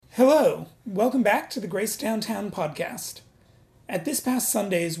Hello, welcome back to the Grace Downtown podcast. At this past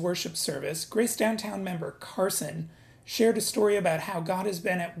Sunday's worship service, Grace Downtown member Carson shared a story about how God has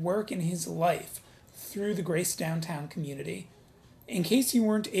been at work in his life through the Grace Downtown community. In case you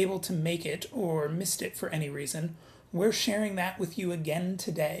weren't able to make it or missed it for any reason, we're sharing that with you again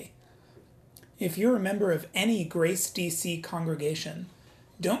today. If you're a member of any Grace DC congregation,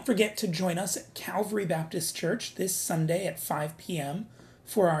 don't forget to join us at Calvary Baptist Church this Sunday at 5 p.m.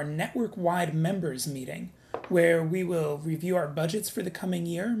 for our network-wide members meeting, where we will review our budgets for the coming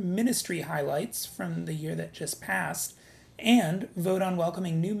year, ministry highlights from the year that just passed, and vote on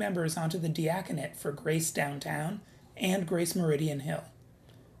welcoming new members onto the diaconate for Grace Downtown and Grace Meridian Hill.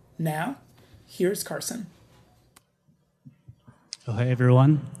 Now, here's Carson. Oh, hey,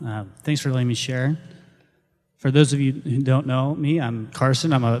 everyone. Thanks for letting me share. For those of you who don't know me, I'm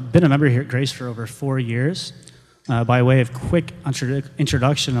Carson. I've been a member here at Grace for over 4 years. By way of quick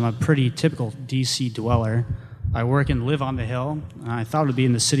introduction, I'm a pretty typical DC dweller. I work and live on the Hill. I thought I'd be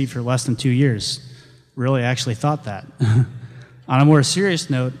in the city for less than 2 years. Really actually thought that. On a more serious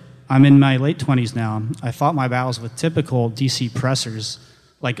note, I'm in my late 20s now. I fought my battles with typical DC pressers,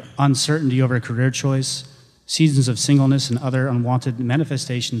 like uncertainty over career choice, seasons of singleness, and other unwanted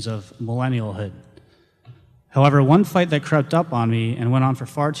manifestations of millennialhood. However, one fight that crept up on me and went on for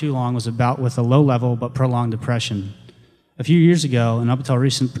far too long was a bout with a low-level but prolonged depression. A few years ago, and up until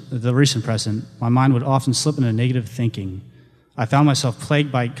the recent present, my mind would often slip into negative thinking. I found myself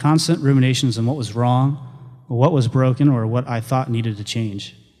plagued by constant ruminations on what was wrong, or what was broken, or what I thought needed to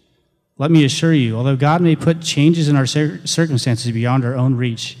change. Let me assure you, although God may put changes in our circumstances beyond our own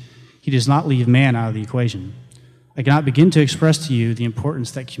reach, He does not leave man out of the equation. I cannot begin to express to you the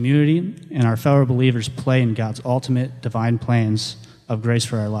importance that community and our fellow believers play in God's ultimate divine plans of grace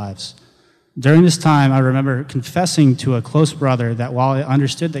for our lives. During this time, I remember confessing to a close brother that while I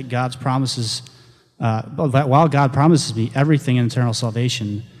understood that while God promises me everything in eternal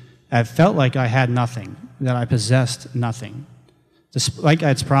salvation, I felt like I had nothing, that I possessed nothing. Despite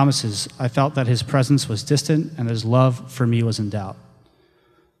God's promises, I felt that His presence was distant and His love for me was in doubt.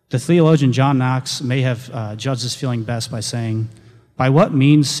 The theologian John Knox may have judged this feeling best by saying, "By what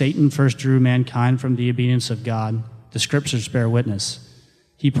means Satan first drew mankind from the obedience of God, the Scriptures bear witness.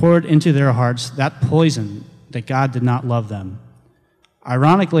 He poured into their hearts that poison that God did not love them."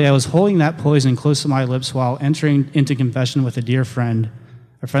 Ironically, I was holding that poison close to my lips while entering into confession with a dear friend,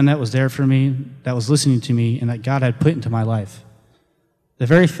 a friend that was there for me, that was listening to me, and that God had put into my life. The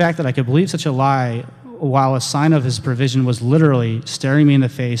very fact that I could believe such a lie while a sign of His provision was literally staring me in the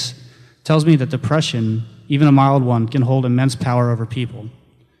face tells me that depression, even a mild one, can hold immense power over people.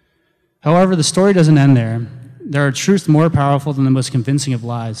 However, the story doesn't end there. There are truths more powerful than the most convincing of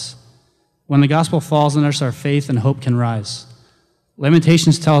lies. When the gospel falls on us, our faith and hope can rise.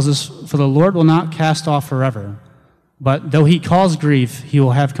 Lamentations tells us, "For the Lord will not cast off forever, but though He cause grief, He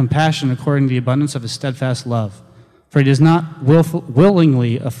will have compassion according to the abundance of His steadfast love. For He does not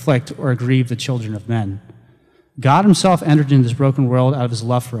willingly afflict or grieve the children of men." God Himself entered into this broken world out of His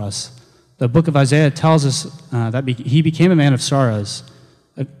love for us. The book of Isaiah tells us that He became a man of sorrows,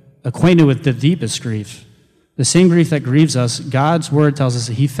 acquainted with the deepest grief. The same grief that grieves us, God's word tells us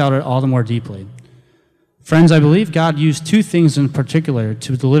that He felt it all the more deeply. Friends, I believe God used two things in particular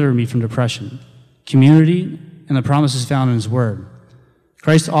to deliver me from depression: community and the promises found in His word.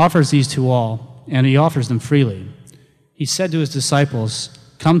 Christ offers these to all, and He offers them freely. He said to His disciples,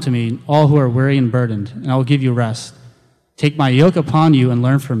 "Come to me, all who are weary and burdened, and I will give you rest. Take my yoke upon you and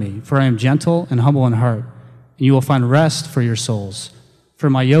learn from me, for I am gentle and humble in heart, and you will find rest for your souls.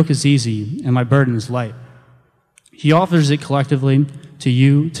 For my yoke is easy and my burden is light." He offers it collectively to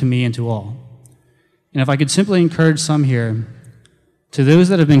you, to me, and to all. And if I could simply encourage some here, to those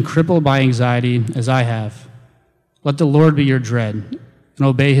that have been crippled by anxiety, as I have, let the Lord be your dread and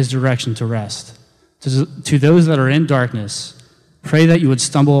obey His direction to rest. To those that are in darkness, pray that you would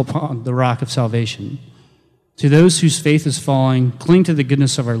stumble upon the rock of salvation. To those whose faith is falling, cling to the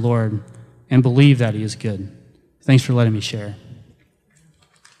goodness of our Lord and believe that He is good. Thanks for letting me share.